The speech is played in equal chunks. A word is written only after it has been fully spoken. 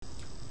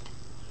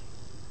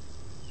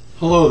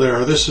Hello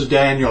there, this is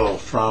Daniel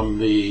from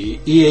the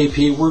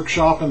EAP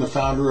workshop and the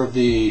founder of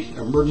the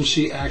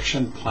Emergency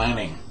Action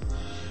Planning.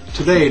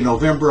 Today,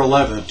 November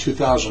 11th,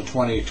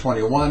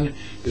 2021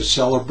 is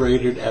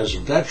celebrated as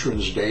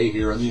Veterans Day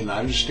here in the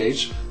United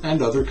States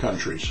and other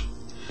countries.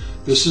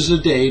 This is a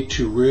day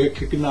to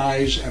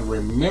recognize and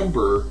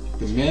remember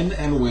the men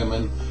and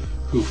women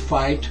who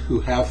fight, who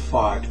have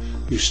fought,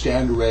 who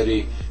stand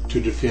ready to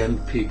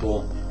defend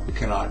people who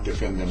cannot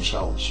defend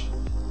themselves.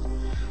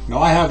 Now,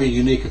 I have a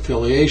unique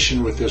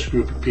affiliation with this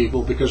group of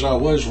people because I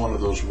was one of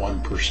those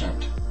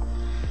 1%.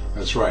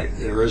 That's right,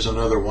 there is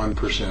another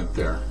 1%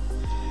 there.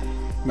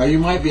 Now, you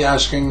might be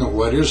asking,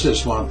 what is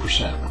this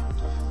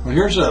 1%? Well,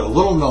 here's a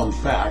little known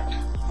fact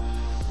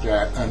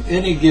that on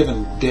any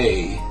given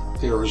day,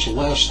 there is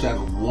less than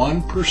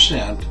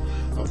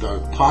 1% of the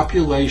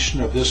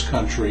population of this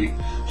country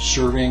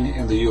serving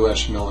in the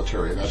U.S.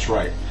 military. That's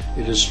right,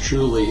 it is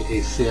truly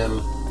a thin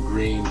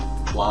green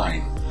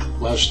line,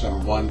 less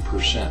than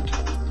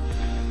 1%.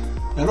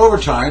 And over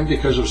time,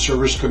 because of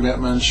service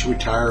commitments,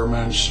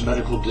 retirements,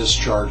 medical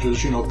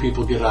discharges,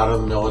 people get out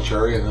of the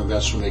military and then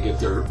that's when they get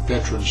their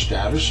veteran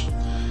status.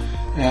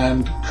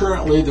 And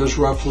currently there's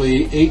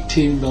roughly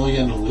 18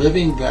 million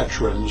living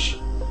veterans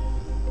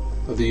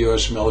of the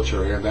U.S.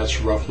 military, and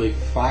that's roughly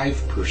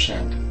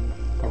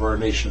 5% of our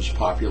nation's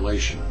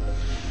population.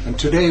 And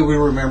today we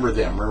remember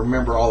them, we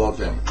remember all of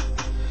them.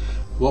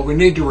 What we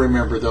need to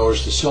remember, though,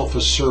 is the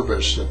selfless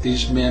service that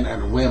these men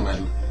and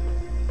women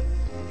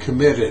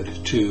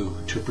committed to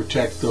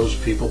protect those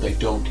people they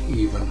don't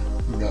even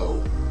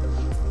know.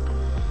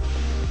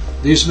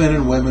 These men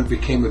and women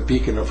became a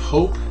beacon of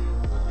hope,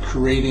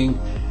 creating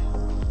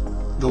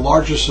the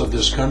largest of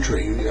this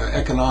country,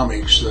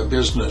 economics, the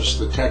business,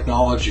 the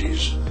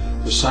technologies,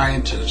 the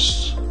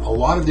scientists. A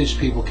lot of these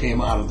people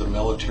came out of the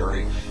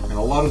military, and a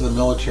lot of the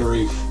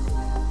military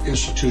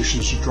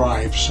institutions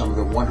drive some of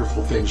the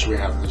wonderful things we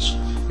have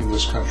in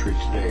this country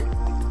today.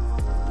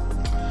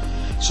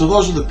 So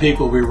those are the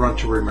people we want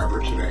to remember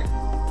today.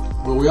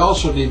 But we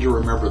also need to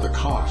remember the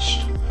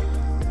cost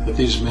that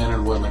these men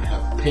and women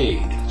have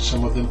paid.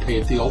 Some of them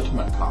paid the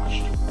ultimate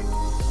cost.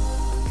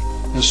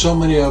 And so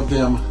many of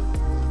them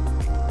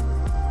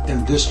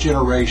in this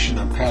generation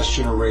and past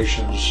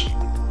generations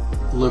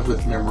live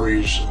with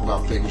memories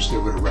about things they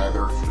would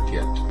rather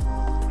forget.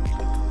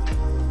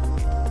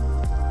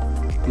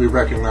 We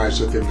recognize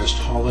that they missed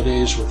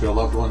holidays with their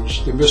loved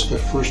ones. They missed the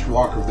first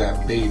walk of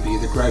that baby,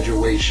 the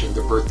graduation,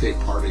 the birthday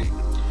party.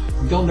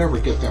 They'll never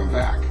get them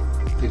back.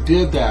 They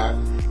did that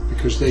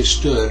because they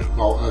stood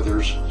while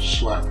others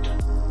slept.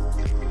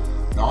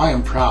 Now, I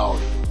am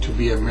proud to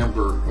be a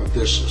member of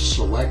this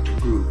select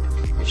group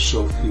of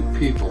so few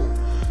people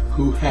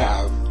who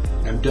have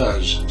and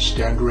does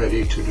stand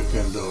ready to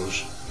defend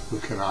those who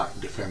cannot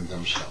defend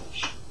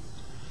themselves.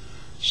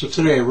 So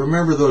today,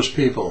 remember those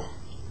people.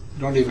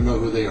 You don't even know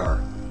who they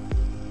are.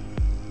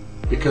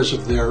 Because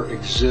of their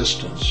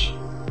existence,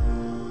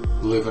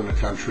 live in a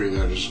country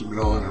that is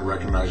known and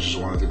recognized as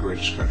one of the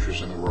greatest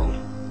countries in the world.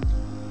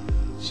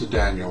 This is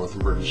Daniel with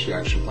Emergency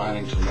Action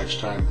Planning. Until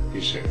next time,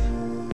 be safe.